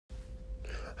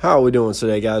How are we doing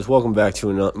today, guys? Welcome back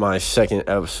to my second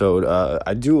episode.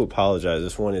 I do apologize.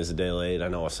 This one is a day late. I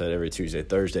know I said every Tuesday,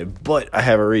 Thursday, but I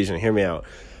have a reason. Hear me out.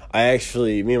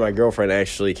 Me and my girlfriend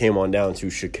actually came on down to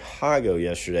Chicago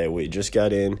yesterday. We just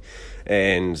got in,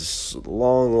 and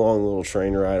long little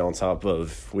train ride on top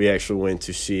of, we actually went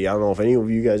to see, I don't know if any of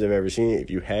you guys have ever seen it.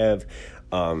 If you have,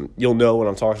 you'll know what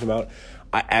I'm talking about.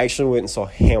 I actually went and saw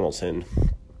Hamilton.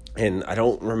 And I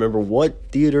don't remember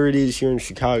what theater it is here in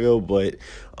Chicago, but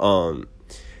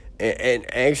and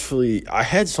actually I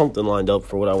had something lined up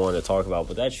for what I wanted to talk about,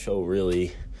 but that show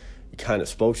really kind of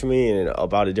spoke to me and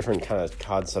about a different kind of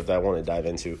concept that I want to dive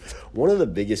into. One of the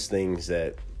biggest things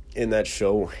that in that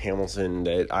show, Hamilton,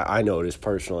 that I noticed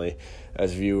personally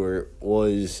as a viewer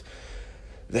was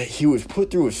that he was put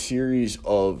through a series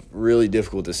of really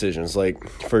difficult decisions. Like,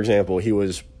 for example, he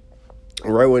was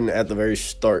right when at the very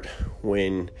start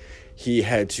when he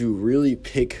had to really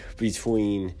pick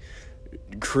between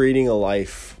creating a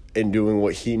life and doing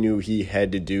what he knew he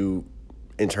had to do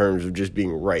in terms of just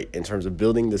being right, in terms of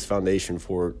building this foundation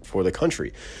for the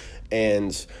country.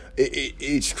 And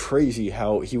it's crazy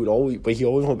how he always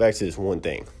went back to this one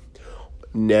thing: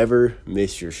 never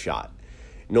miss your shot.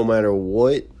 No matter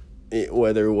what,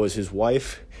 whether it was his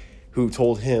wife who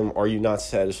told him, "Are you not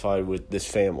satisfied with this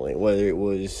family?" Whether it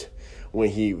was when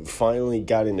he finally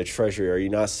got into Treasury, "Are you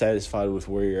not satisfied with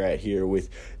where you're at here?" With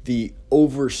the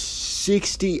over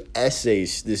 60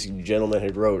 essays this gentleman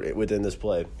had wrote within this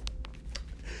play,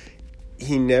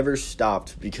 he never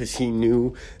stopped because he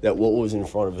knew that what was in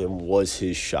front of him was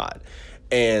his shot.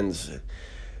 And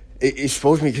it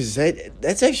spoke to me because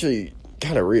that's actually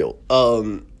kind of real.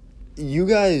 You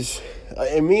guys,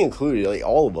 and me included, like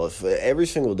all of us, every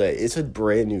single day, it's a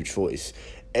brand new choice.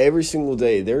 Every single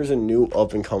day, there's a new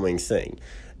up-and-coming thing.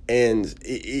 And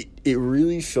it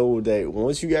really showed that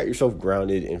once you got yourself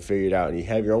grounded and figured out and you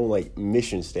have your own, like,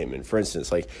 mission statement. For instance,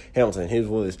 like Hamilton, his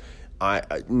was, I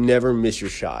never miss your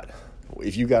shot.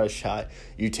 If you got a shot,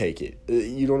 you take it.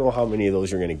 You don't know how many of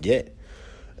those you're going to get.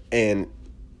 And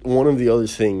one of the other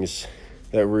things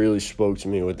that really spoke to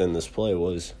me within this play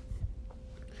was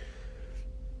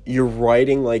you're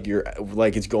writing like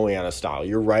it's going out of style.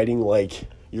 You're writing like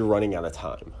you're running out of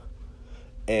time.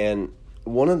 And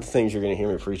one of the things you're going to hear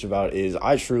me preach about is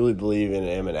I truly believe and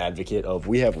am an advocate of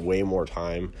we have way more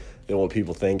time than what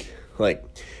people think. Like,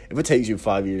 if it takes you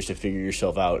 5 years to figure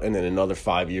yourself out and then another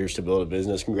 5 years to build a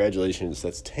business, congratulations,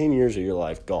 that's 10 years of your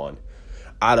life gone.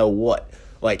 Out of what?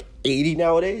 Like 80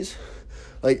 nowadays?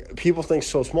 Like, people think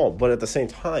so small, but at the same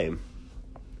time,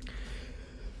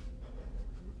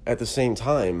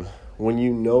 when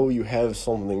you know you have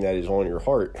something that is on your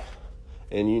heart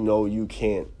and you know you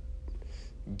can't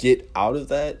get out of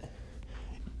that,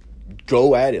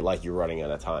 go at it like you're running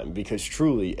out of time. Because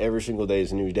truly, every single day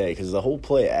is a new day. Because the whole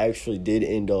play actually did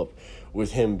end up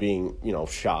with him being,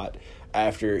 shot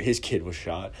after his kid was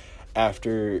shot,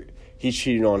 after he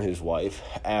cheated on his wife,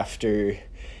 after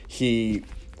he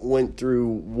went through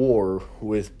war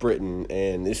with Britain,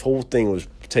 and this whole thing was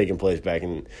taking place back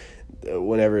in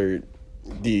whenever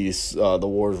the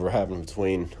wars were happening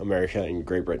between America and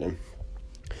Great Britain.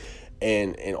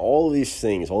 And all of these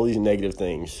things, all these negative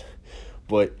things,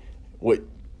 but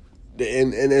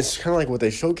it's kind of like what they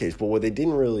showcased, but what they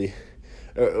didn't really,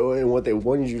 and what they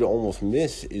wanted you to almost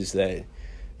miss is that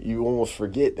you almost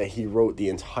forget that he wrote the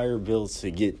entire bill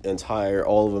to get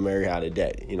all of America out of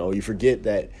debt. You forget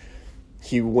that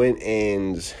he went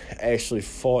and actually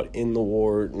fought in the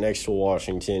war next to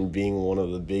Washington, being one of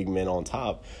the big men on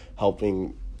top,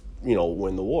 helping,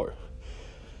 win the war.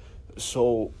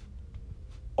 So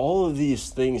all of these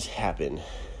things happen,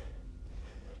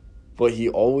 but he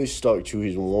always stuck to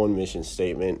his one mission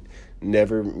statement: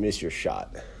 never miss your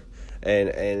shot.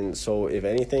 And so if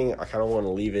anything, I kind of want to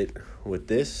leave it with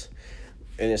this,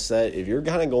 and it's that if you're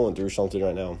kind of going through something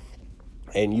right now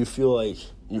and you feel like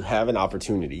you have an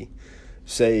opportunity,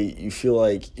 say you feel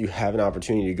like you have an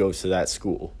opportunity to go to that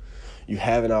school, you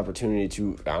have an opportunity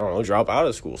to, drop out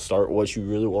of school, start what you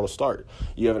really want to start,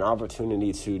 you have an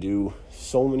opportunity to do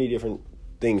so many different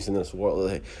things in this world,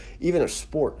 like even a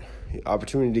sport,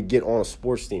 opportunity to get on a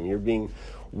sports team, you're being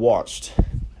watched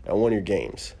at one of your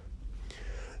games.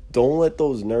 Don't let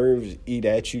those nerves eat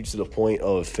at you to the point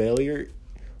of failure.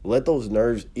 Let those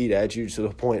nerves eat at you to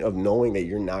the point of knowing that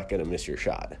you're not going to miss your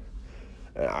shot.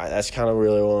 That's kind of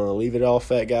really what I want to leave it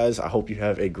off at, guys. I hope you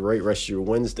have a great rest of your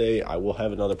Wednesday. I will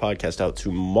have another podcast out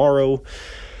tomorrow,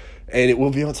 and it will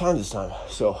be on time this time.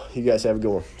 So you guys have a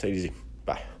good one. Take it easy.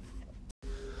 Bye.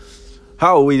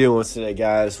 How are we doing today,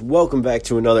 guys? Welcome back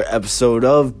to another episode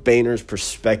of Boehner's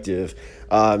Perspective.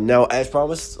 Now, as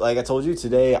promised, like I told you,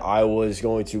 today I was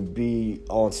going to be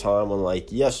on time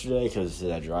unlike yesterday because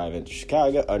I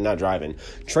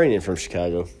training from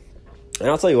Chicago. And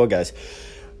I'll tell you what, guys,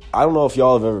 I don't know if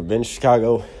y'all have ever been to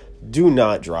Chicago. Do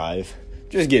not drive.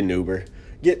 Just get an Uber.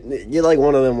 Get like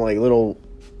one of them like little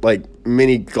like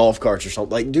mini golf carts or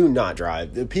something. Like, do not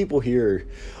drive. The people here,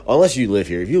 unless you live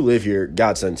here, if you live here,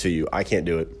 God sent to you. I can't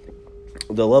do it.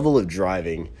 The level of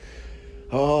driving,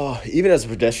 even as a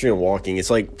pedestrian walking, it's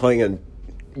like playing a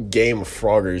game of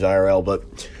Froggers IRL.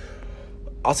 But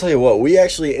I'll tell you what, we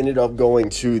actually ended up going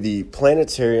to the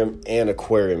planetarium and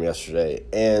aquarium yesterday.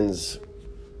 And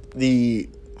the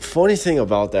funny thing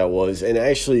about that was, and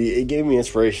actually it gave me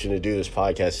inspiration to do this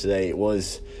podcast today,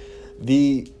 was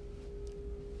the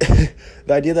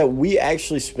the idea that we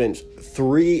actually spent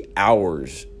 3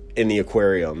 hours in the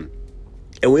aquarium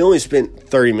and we only spent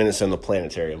 30 minutes in the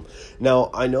planetarium.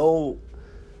 Now, I know,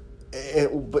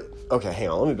 but okay, hang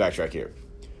on, let me backtrack here.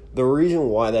 The reason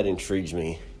why that intrigues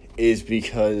me is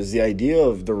because the idea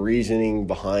of the reasoning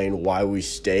behind why we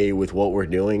stay with what we're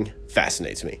doing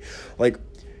fascinates me. Like,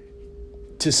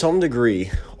 to some degree,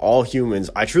 all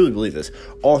humans, I truly believe this,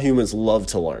 all humans love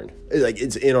to learn. Like,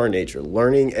 it's in our nature.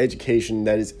 Learning, education,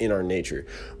 that is in our nature.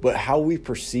 But how we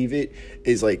perceive it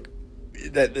is like,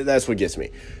 that's what gets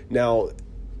me. Now,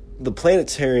 the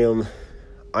planetarium,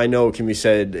 I know can be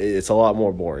said it's a lot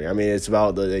more boring. I mean, it's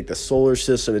about the solar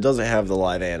system. It doesn't have the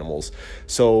live animals.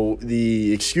 So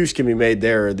the excuse can be made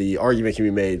there, the argument can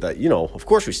be made that, of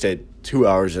course we stayed 2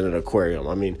 hours in an aquarium.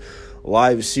 I mean,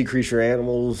 live sea creature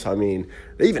animals. I mean,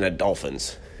 they even had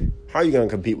dolphins. How are you going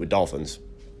to compete with dolphins?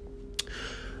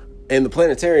 And the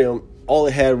planetarium, all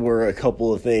it had were a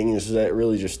couple of things that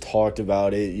really just talked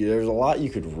about it. There's a lot you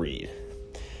could read.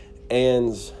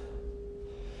 And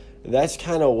that's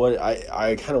kind of what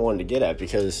I kind of wanted to get at,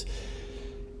 because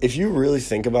if you really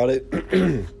think about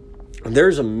it,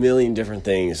 there's a million different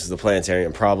things the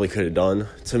planetarium probably could have done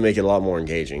to make it a lot more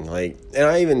engaging. Like, and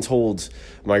I even told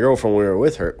my girlfriend when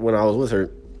I was with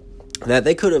her, that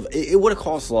they could have, it would have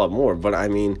cost a lot more. But I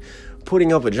mean,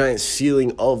 putting up a giant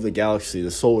ceiling of the galaxy,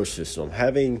 the solar system,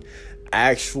 having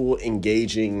actual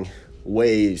engaging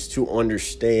ways to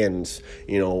understand,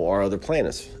 our other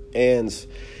planets. And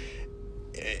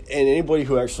anybody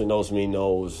who actually knows me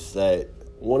knows that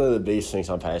one of the biggest things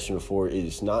I'm passionate for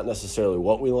is not necessarily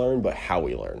what we learn, but how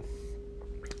we learn.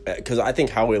 Because I think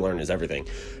how we learn is everything.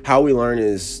 How we learn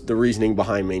is the reasoning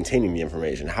behind maintaining the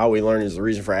information. How we learn is the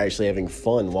reason for actually having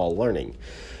fun while learning.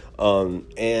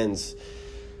 And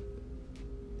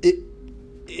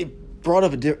it brought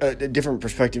up a different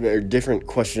perspective, or a different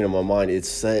question in my mind.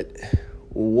 It's that,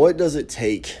 what does it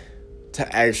take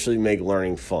to actually make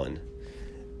learning fun?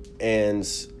 And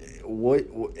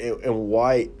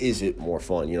why is it more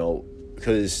fun?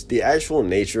 Because the actual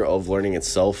nature of learning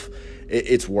itself,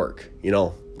 it's work.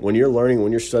 When you're learning,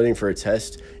 when you're studying for a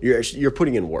test, you're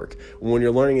putting in work. When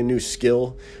you're learning a new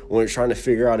skill, when you're trying to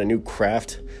figure out a new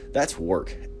craft, that's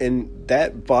work. And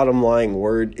that bottom line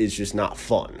word is just not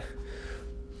fun.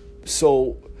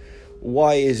 So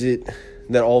why is it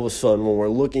that all of a sudden when we're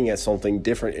looking at something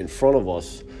different in front of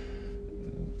us,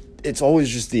 it's always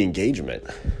just the engagement?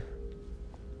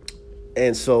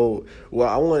 And so what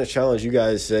I want to challenge you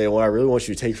guys to say, and what I really want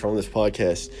you to take from this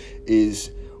podcast,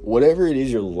 is whatever it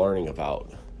is you're learning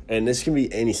about, and this can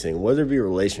be anything, whether it be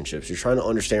relationships, you're trying to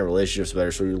understand relationships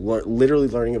better, so you're literally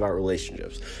learning about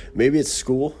relationships. Maybe it's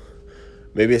school.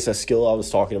 Maybe it's that skill I was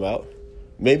talking about.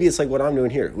 Maybe it's like what I'm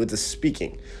doing here with the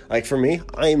speaking. Like, for me,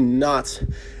 I am not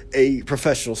a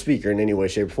professional speaker in any way,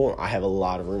 shape, or form. I have a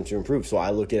lot of room to improve. So I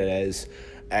look at it as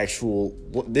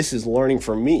this is learning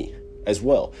for me as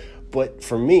well. But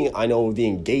for me, I know the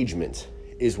engagement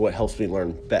is what helps me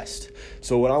learn best.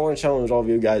 So what I want to challenge all of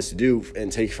you guys to do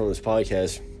and take from this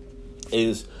podcast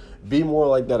is be more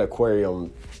like that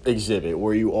aquarium exhibit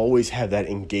where you always have that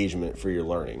engagement for your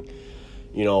learning.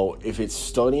 If it's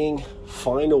studying,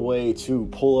 find a way to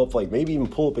pull up, maybe even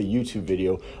pull up a YouTube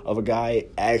video of a guy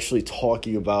actually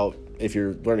talking about, if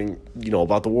you're learning,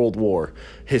 about the World War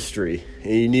history,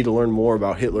 and you need to learn more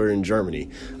about Hitler in Germany,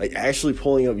 actually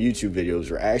pulling up YouTube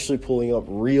videos or actually pulling up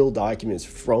real documents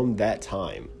from that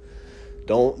time.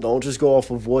 Don't just go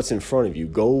off of what's in front of you.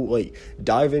 Go,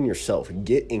 dive in yourself,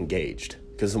 get engaged,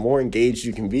 because the more engaged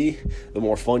you can be, the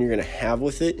more fun you're going to have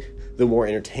with it, the more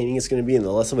entertaining it's going to be, and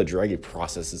the less of a draggy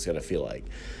process it's going to feel like.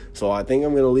 So I think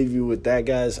I'm going to leave you with that,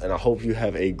 guys, and I hope you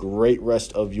have a great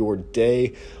rest of your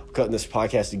day. I'm cutting this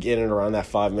podcast again at around that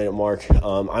 5-minute mark.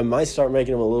 I might start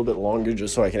making them a little bit longer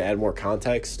just so I can add more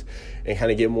context and kind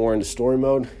of get more into story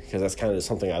mode, because that's kind of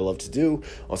something I love to do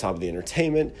on top of the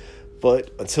entertainment.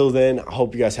 But until then, I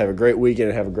hope you guys have a great weekend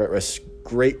and have a great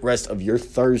great rest of your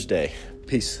Thursday.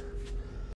 Peace.